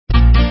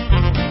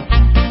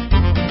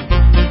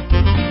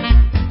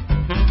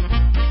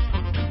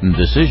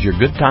This is your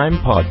Good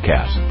Time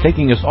Podcast,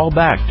 taking us all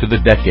back to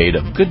the decade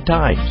of good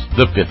times,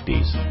 the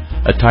 50s,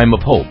 a time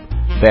of hope,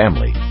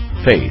 family,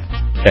 faith,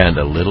 and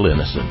a little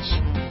innocence.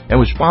 And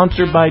was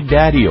sponsored by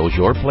Daddy-O's,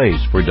 your place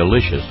for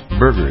delicious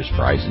burgers,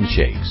 fries, and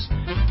shakes.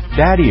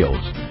 Daddy-O's,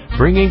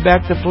 bringing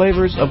back the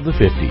flavors of the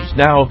 50s.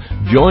 Now,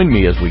 join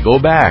me as we go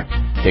back,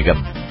 take a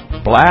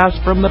blast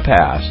from the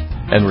past,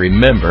 and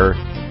remember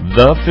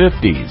the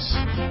 50s.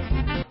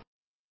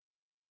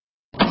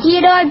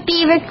 Theodore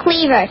Beaver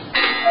Cleaver.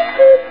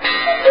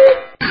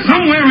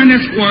 Somewhere in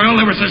this world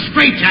there was a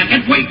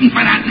straitjacket waiting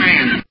for that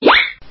man.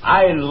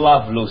 I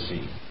love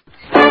Lucy.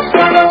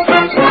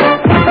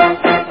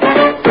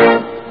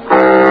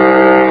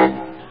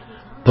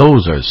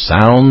 Those are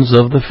sounds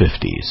of the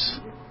 50s.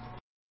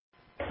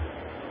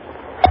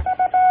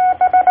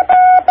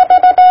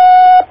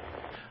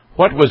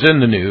 What was in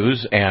the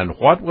news and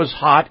what was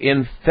hot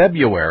in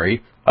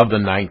February of the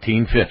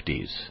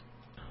 1950s?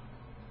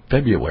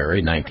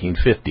 February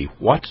 1950,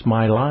 What's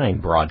My Line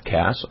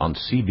broadcasts on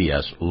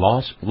CBS'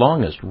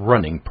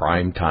 longest-running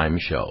primetime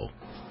show.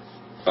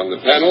 From the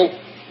panel,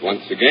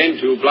 once again,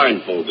 to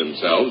blindfold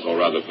themselves, or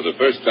rather for the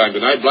first time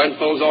tonight,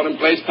 blindfolds all in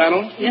place,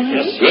 panel?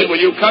 Yes. Good. Will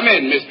you come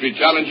in, Mystery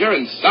Challenger,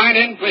 and sign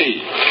in,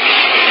 please?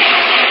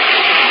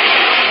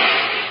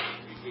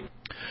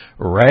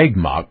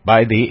 Ragmop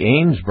by the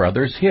Ames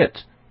Brothers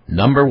hit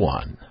number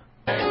 1.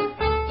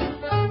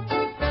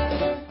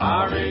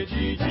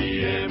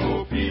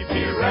 R-A-G-G-M-O-P-P,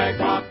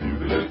 Ragmop,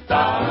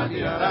 doo-doo-da,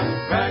 da-da,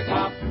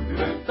 Ragmop,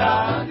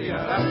 doo-doo-da,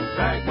 da-da,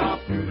 Ragmop,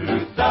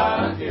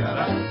 doo-doo-da,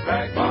 da-da,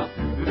 Ragmop,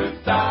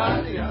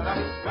 doo-doo-da, da-da,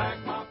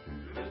 Ragmop,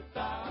 doo-doo-da,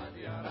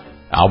 da-da.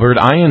 Albert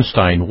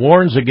Einstein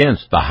warns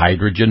against the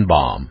hydrogen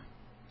bomb.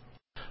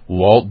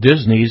 Walt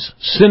Disney's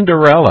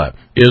Cinderella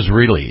is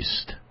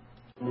released.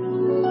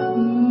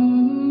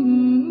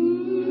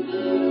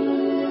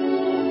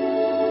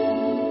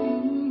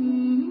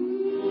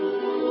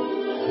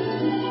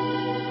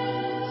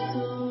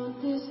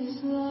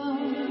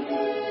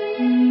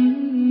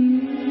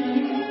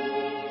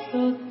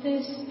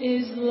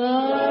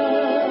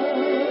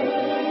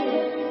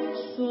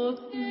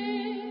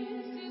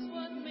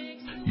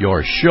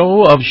 Your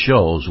show of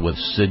shows with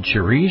Sid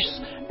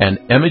Charisse and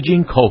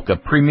Imogene Coca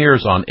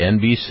premieres on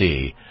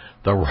NBC.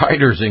 The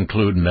writers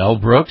include Mel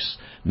Brooks,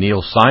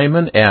 Neil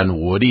Simon, and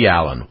Woody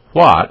Allen.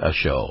 What a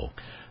show.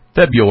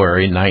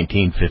 February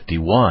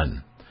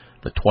 1951.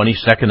 The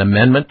 22nd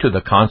Amendment to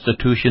the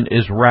Constitution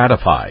is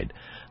ratified,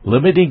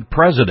 limiting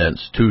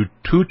presidents to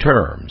 2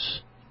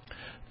 terms.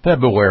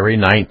 February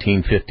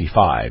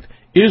 1955.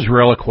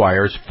 Israel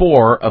acquires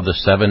 4 of the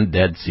 7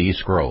 Dead Sea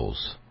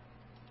Scrolls.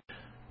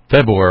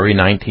 February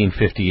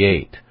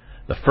 1958.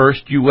 The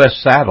first U.S.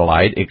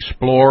 satellite,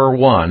 Explorer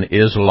 1,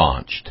 is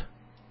launched.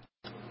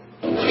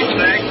 6,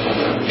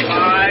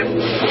 5,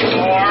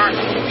 4,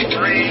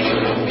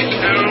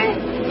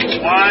 3,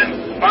 2,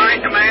 1.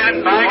 Fire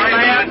command.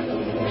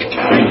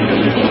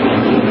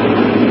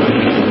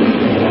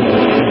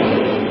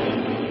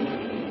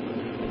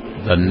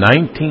 The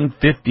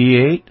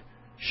 1958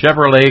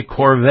 Chevrolet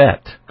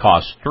Corvette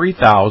costs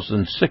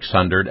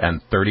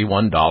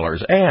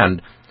 $3,631,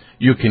 and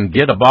you can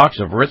get a box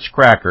of Ritz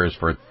crackers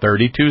for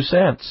 32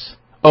 cents.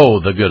 Oh,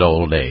 the good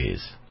old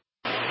days.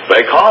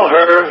 They call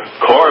her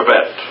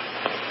Corvette,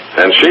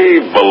 and she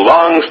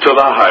belongs to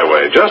the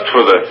highway just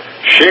for the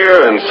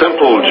sheer and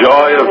simple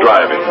joy of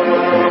driving,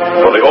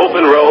 for the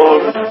open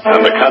road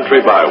and the country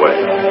byway,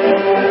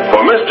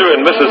 for Mr.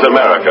 and Mrs.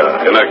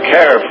 America in a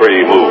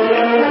carefree mood.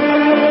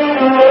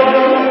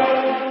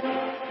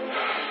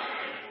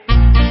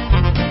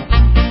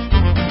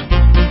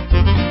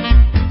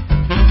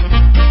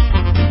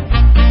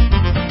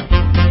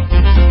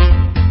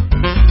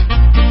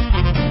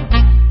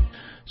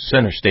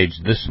 Center stage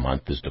this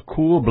month is the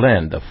cool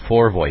blend of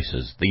 4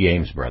 voices, the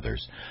Ames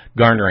Brothers,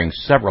 garnering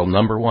several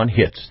number 1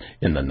 hits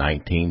in the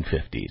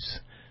 1950s.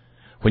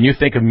 When you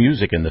think of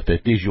music in the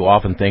 50s, you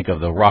often think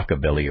of the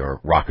rockabilly or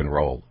rock and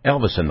roll,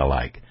 Elvis and the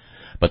like.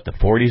 But the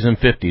 40s and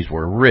 50s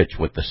were rich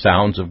with the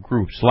sounds of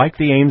groups like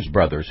the Ames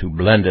Brothers who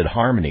blended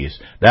harmonies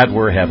that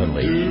were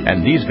heavenly.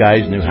 And these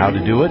guys knew how to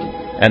do it,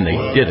 and they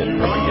did it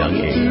from a young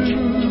age.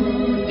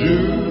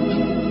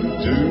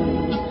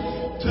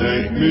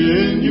 Take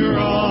me in your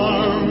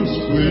arms,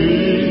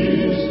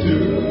 please do.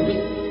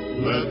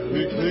 Let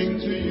me cling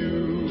to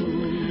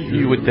you.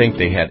 You would think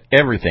they had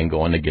everything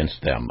going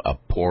against them. A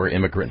poor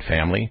immigrant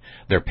family.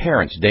 Their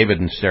parents,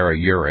 David and Sarah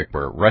Urich,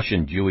 were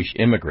Russian Jewish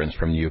immigrants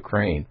from the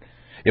Ukraine.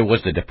 It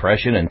was the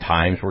Depression and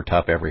times were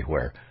tough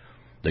everywhere.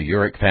 The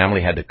Urich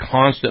family had to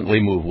constantly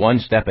move one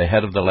step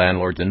ahead of the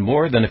landlords, and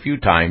more than a few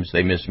times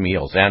they missed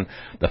meals. And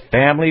the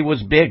family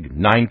was big,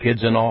 9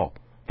 kids in all.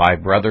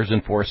 5 brothers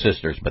and 4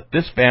 sisters, but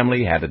this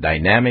family had a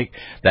dynamic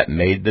that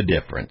made the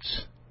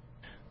difference.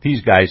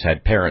 These guys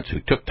had parents who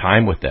took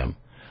time with them.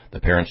 The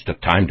parents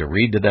took time to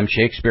read to them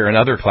Shakespeare and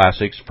other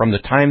classics from the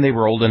time they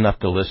were old enough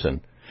to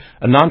listen.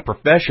 A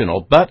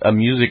non-professional but a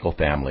musical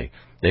family.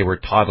 They were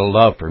taught a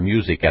love for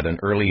music at an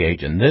early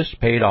age, and this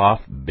paid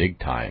off big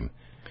time.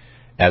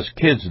 As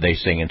kids, they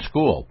sing in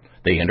school.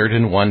 They entered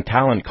and won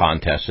talent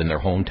contests in their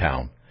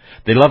hometown.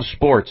 They loved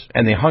sports,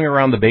 and they hung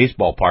around the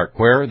baseball park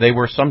where they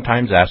were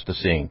sometimes asked to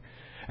sing.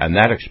 And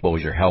that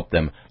exposure helped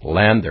them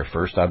land their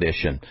first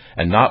audition.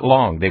 And not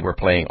long, they were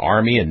playing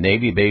Army and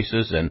Navy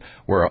bases and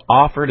were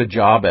offered a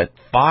job at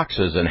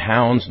Foxes and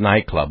Hounds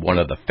nightclub, one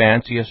of the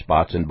fanciest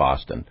spots in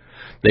Boston.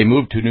 They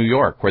moved to New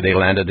York, where they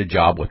landed a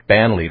job with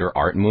bandleader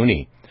Art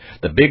Mooney.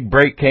 The big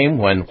break came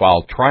when,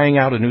 while trying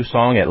out a new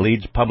song at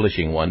Leeds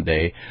Publishing one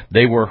day,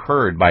 they were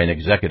heard by an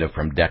executive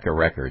from Decca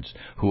Records,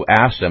 who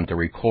asked them to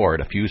record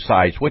a few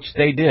sides, which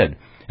they did.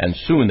 And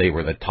soon they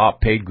were the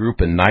top-paid group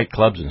in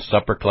nightclubs and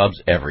supper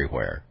clubs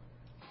everywhere.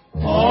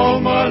 All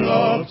my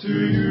love to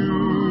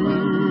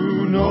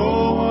you,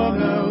 no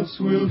one else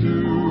will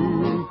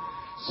do.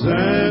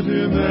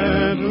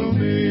 Sentimental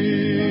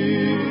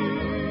me.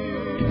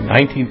 In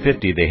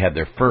 1950, they had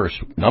their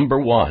first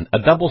 #1, a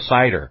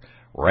double-sider,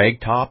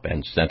 Ragtop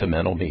and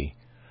Sentimental Me.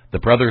 The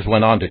brothers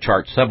went on to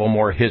chart several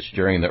more hits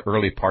during the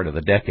early part of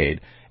the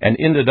decade and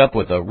ended up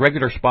with a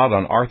regular spot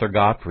on Arthur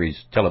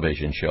Godfrey's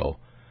television show.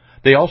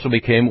 They also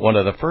became one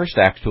of the first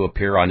acts to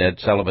appear on Ed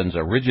Sullivan's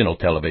original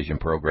television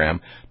program,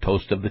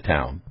 Toast of the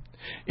Town.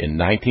 In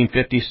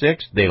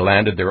 1956, they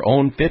landed their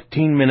own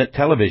 15-minute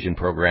television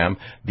program,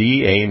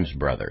 The Ames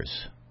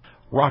Brothers.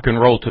 Rock and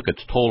roll took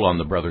its toll on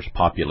the brothers'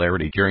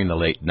 popularity during the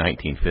late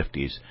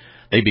 1950s.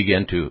 They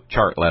began to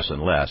chart less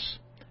and less.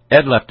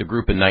 Ed left the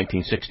group in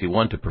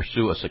 1961 to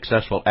pursue a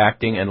successful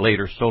acting and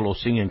later solo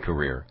singing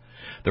career.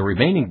 The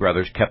remaining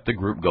brothers kept the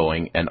group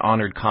going and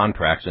honored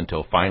contracts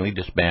until finally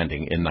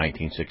disbanding in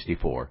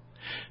 1964.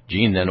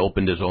 Gene then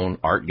opened his own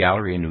art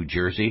gallery in New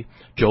Jersey.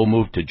 Joe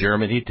moved to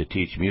Germany to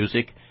teach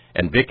music,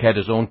 and Vic had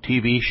his own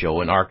TV show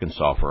in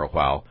Arkansas for a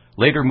while,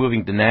 later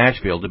moving to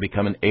Nashville to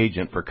become an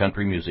agent for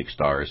country music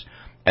stars,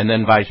 and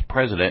then vice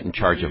president in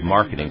charge of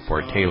marketing for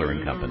a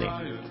tailoring company.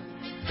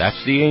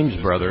 That's the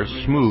Ames Brothers,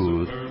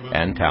 smooth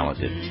and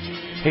talented.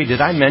 Hey,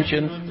 did I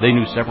mention they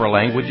knew several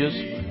languages?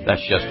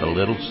 That's just a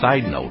little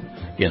side note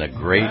in a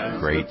great,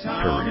 great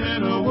career.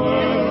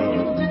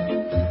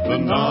 The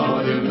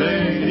naughty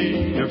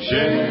lady of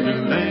Shady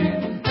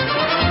Lane.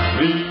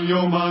 Me,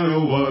 oh my,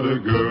 oh what a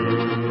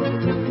girl.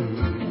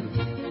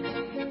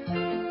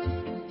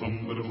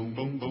 Bum ba da bum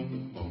bum bum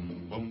bum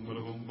bum ba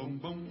da bum bum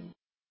bum.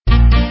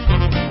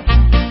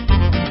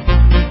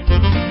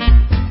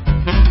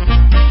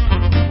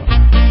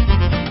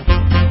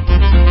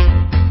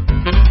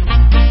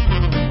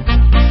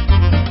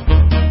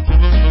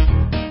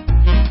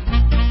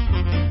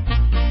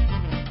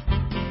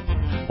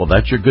 Well,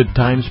 that's your Good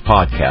Times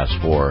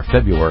podcast for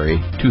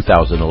February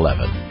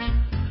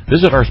 2011.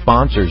 Visit our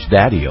sponsors,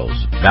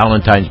 Daddy-O's.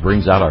 Valentine's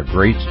brings out our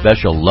great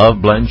special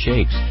Love Blend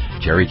shakes,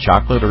 cherry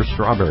chocolate or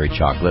strawberry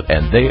chocolate,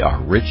 and they are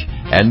rich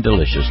and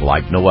delicious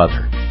like no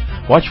other.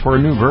 Watch for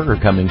a new burger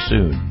coming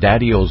soon,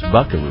 Daddy-O's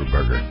Buckaroo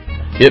Burger.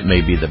 It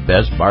may be the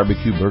best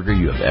barbecue burger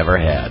you have ever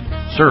had,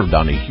 served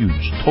on a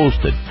huge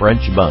toasted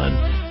French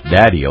bun.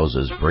 Daddy-O's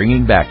is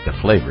bringing back the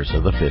flavors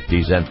of the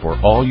 50s, and for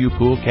all you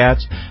cool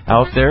cats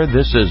out there,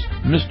 this is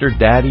Mr.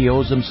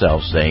 Daddy-O's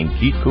himself saying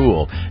keep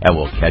cool, and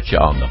we'll catch you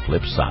on the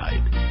flip side.